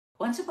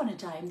Once upon a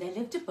time, there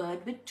lived a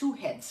bird with two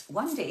heads.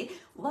 One day,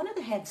 one of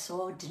the heads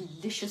saw a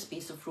delicious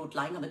piece of fruit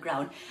lying on the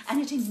ground, and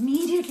it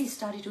immediately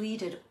started to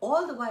eat it,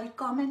 all the while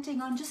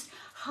commenting on just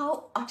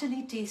how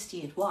utterly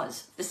tasty it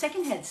was. The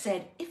second head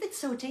said, "If it's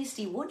so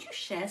tasty, won't you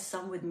share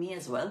some with me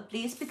as well,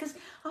 please? Because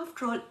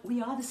after all,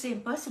 we are the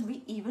same person.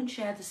 We even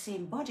share the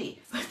same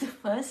body." But the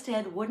first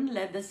head wouldn't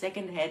let the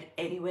second head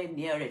anywhere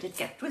near it. It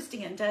kept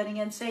twisting and turning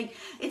and saying,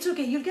 "It's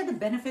okay, you'll get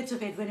the benefits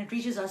of it when it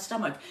reaches our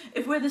stomach.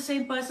 If we're the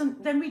same person,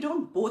 then we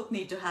don't both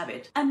need to have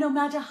it." And no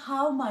matter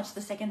how much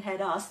the second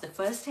head asked, the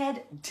first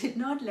head did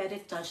not let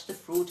it touch the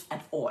fruit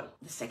at all.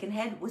 The second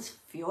head was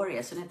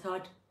furious and it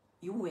thought,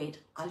 "You wait,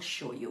 I'll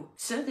show you."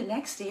 So the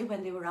next day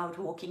when they were out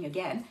walking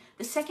again,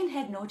 the second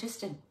head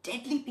noticed a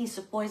deadly piece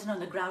of poison on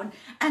the ground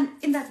and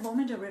in that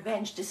moment of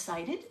revenge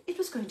decided it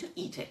was going to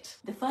eat it.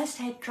 The first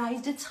head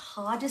tried its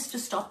hardest to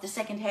stop the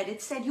second head.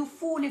 It said, "You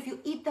fool, if you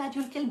eat that,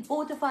 you'll kill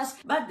both of us."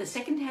 But the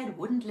second head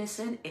wouldn't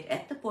listen. It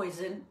ate the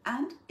poison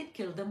and it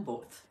killed them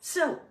both.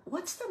 So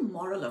what's the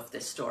moral of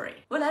this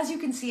story? Well, as you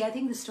can see, I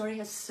think the story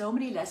has so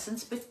many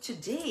lessons, but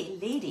today,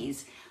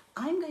 ladies,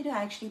 I'm going to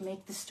actually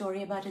make the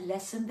story about a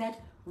lesson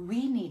that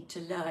we need to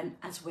learn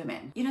as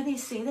women. You know, they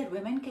say that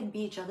women can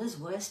be each other's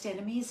worst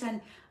enemies,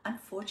 and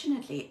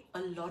unfortunately,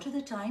 a lot of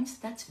the times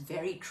that's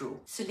very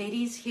true. So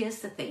ladies, here's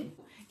the thing.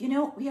 You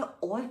know, we are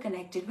all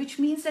connected, which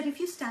means that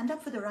if you stand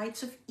up for the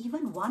rights of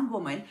even one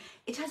woman,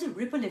 it has a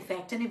ripple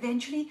effect and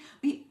eventually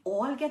we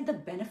all get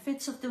the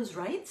benefits of those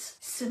rights.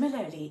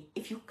 Similarly,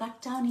 if you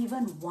cut down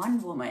even one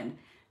woman,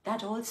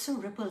 that also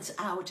ripples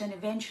out and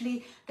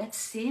eventually that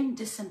same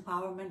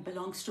disempowerment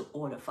belongs to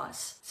all of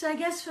us. So I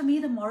guess for me,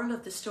 the moral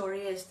of the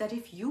story is that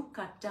if you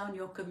cut down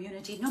your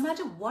community, no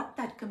matter what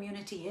that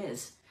community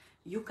is,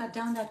 you cut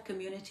down that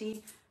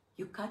community,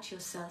 you cut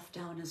yourself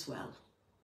down as well.